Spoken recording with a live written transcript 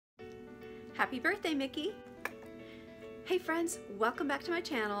Happy birthday, Mickey! Hey friends, welcome back to my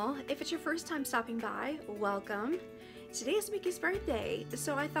channel. If it's your first time stopping by, welcome. Today is Mickey's birthday,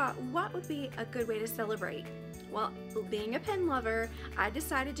 so I thought what would be a good way to celebrate? Well, being a pin lover, I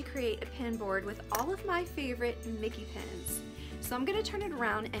decided to create a pin board with all of my favorite Mickey pins. So I'm going to turn it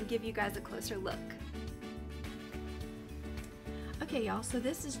around and give you guys a closer look. Okay y'all, so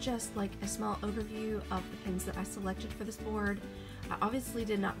this is just like a small overview of the pins that I selected for this board. I obviously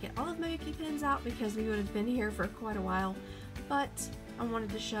did not get all of my Mickey pins out because we would have been here for quite a while, but I wanted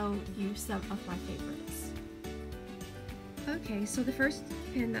to show you some of my favorites. Okay, so the first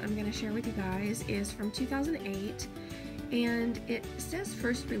pin that I'm going to share with you guys is from 2008, and it says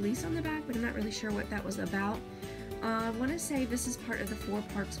first release on the back, but I'm not really sure what that was about. I want to say this is part of the 4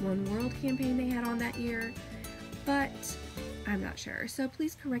 Parks 1 World campaign they had on that year, but I'm not sure, so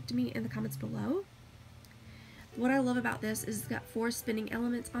please correct me in the comments below. What I love about this is it's got 4 spinning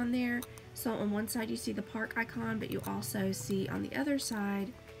elements on there. So on one side you see the park icon, but you also see on the other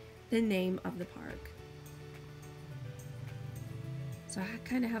side the name of the park. So I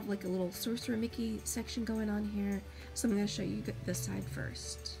kind of have like a little Sorcerer Mickey section going on here, so I'm going to show you this side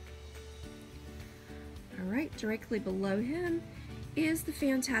first. Alright, directly below him is the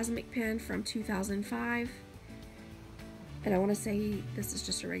Phantasmic pin from 2005. And I want to say this is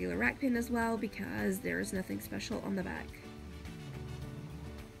just a regular rack pin as well because there is nothing special on the back.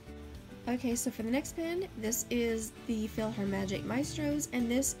 Okay, so for the next pin, this is the PhilharMagic Maestros, and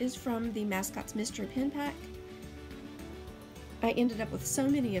this is from the Mascots Mystery Pin Pack. I ended up with so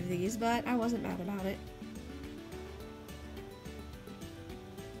many of these, but I wasn't mad about it.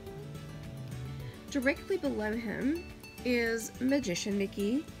 Directly below him is Magician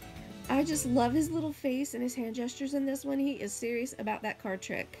Mickey. I just love his little face and his hand gestures in this one. He is serious about that card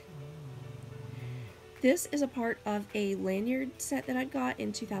trick. This is a part of a lanyard set that I got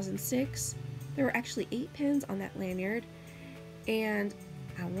in 2006. There were actually 8 pins on that lanyard, and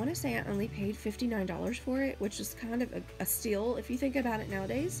I want to say I only paid $59 for it, which is kind of a steal if you think about it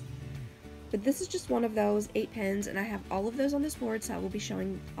nowadays. But this is just one of those 8 pins, and I have all of those on this board, so I will be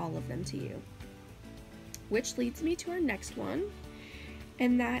showing all of them to you. Which leads me to our next one.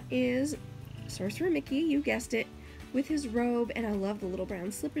 And that is Sorcerer Mickey, you guessed it, with his robe, and I love the little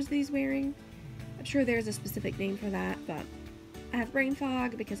brown slippers that he's wearing. I'm sure there's a specific name for that, but I have brain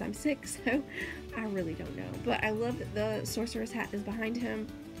fog because I'm sick, so I really don't know. But I love that the sorcerer's hat is behind him.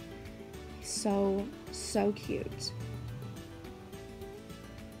 So cute.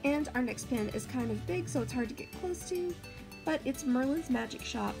 And our next pin is kind of big, so it's hard to get close to, but it's Merlin's Magic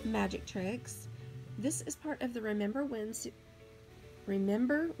Shop Magic Tricks. This is part of the Remember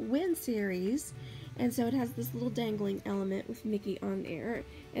When series, and so it has this little dangling element with Mickey on there,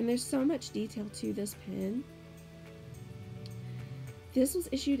 and there's so much detail to this pin. This was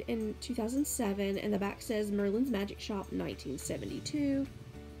issued in 2007, and the back says Merlin's Magic Shop 1972.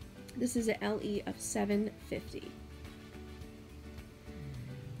 This is an LE of 750.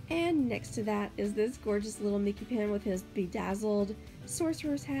 And next to that is this gorgeous little Mickey pin with his bedazzled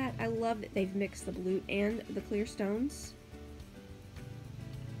sorcerer's hat. I love that they've mixed the blue and the clear stones.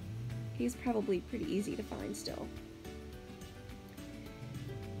 He's probably pretty easy to find still.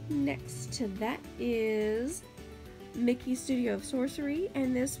 Next to that is Mickey's Studio of Sorcery,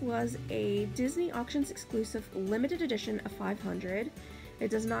 and this was a Disney Auctions exclusive limited edition of 500. It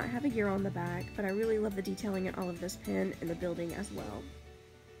does not have a year on the back, but I really love the detailing in all of this pin and the building as well.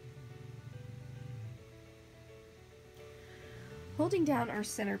 Holding down our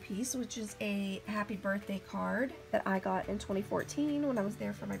centerpiece, which is a happy birthday card that I got in 2014 when I was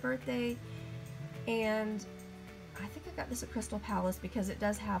there for my birthday, and I think I got this at Crystal Palace because it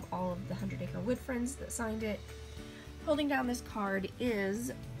does have all of the 100 Acre Wood friends that signed it. Holding down this card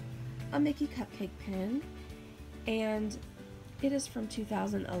is a Mickey cupcake pin, and it is from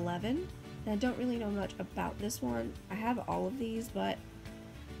 2011. And I don't really know much about this one. I have all of these, but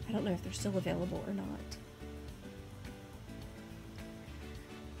I don't know if they're still available or not.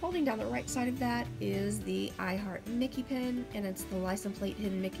 Holding down the right side of that is the I Heart Mickey pin, and it's the license plate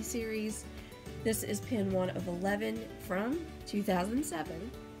Hidden Mickey series. This is pin 1 of 11 from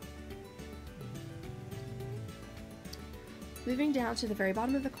 2007. Moving down to the very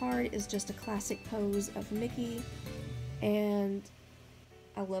bottom of the card is just a classic pose of Mickey, and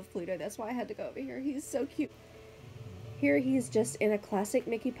I love Pluto, that's why I had to go over here. He's so cute. Here he's just in a classic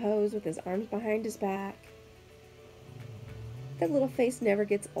Mickey pose with his arms behind his back. That little face never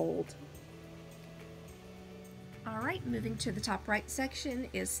gets old. Alright, moving to the top right section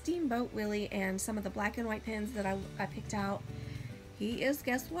is Steamboat Willie and some of the black and white pins that I picked out. He is,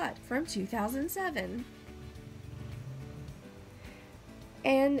 guess what, from 2007.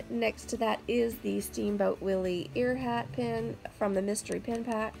 And next to that is the Steamboat Willie ear hat pin from the mystery pin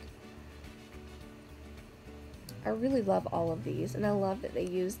pack. I really love all of these, and I love that they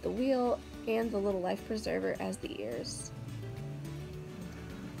use the wheel and the little life preserver as the ears.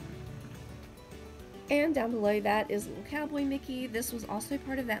 And down below that is little cowboy Mickey. This was also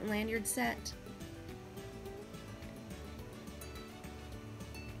part of that lanyard set.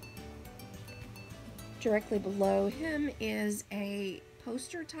 Directly below him is a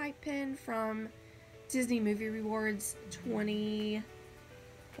poster type pin from Disney Movie Rewards what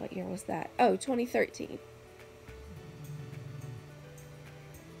year was that? Oh, 2013.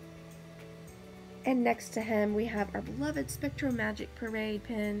 And next to him we have our beloved Spectro Magic Parade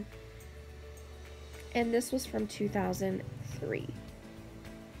pin, and this was from 2003.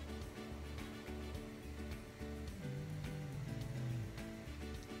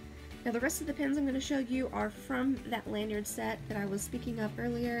 Now the rest of the pins I'm going to show you are from that lanyard set that I was speaking of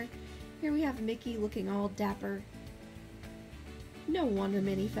earlier. Here we have Mickey looking all dapper. No wonder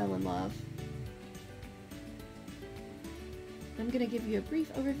Minnie fell in love. I'm going to give you a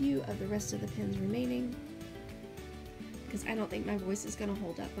brief overview of the rest of the pins remaining, because I don't think my voice is going to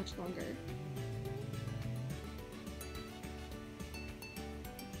hold up much longer.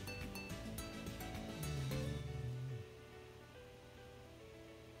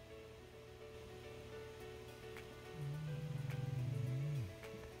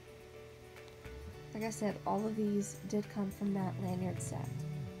 Like I said, all of these did come from that lanyard set.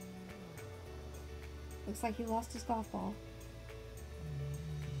 Looks like he lost his golf ball.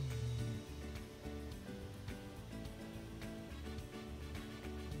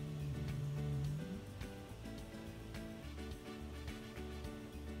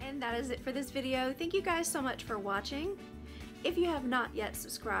 And that is it for this video. Thank you guys so much for watching. If you have not yet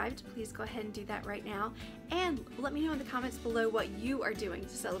subscribed, please go ahead and do that right now. And let me know in the comments below what you are doing to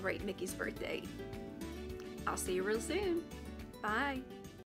celebrate Mickey's birthday. I'll see you real soon. Bye.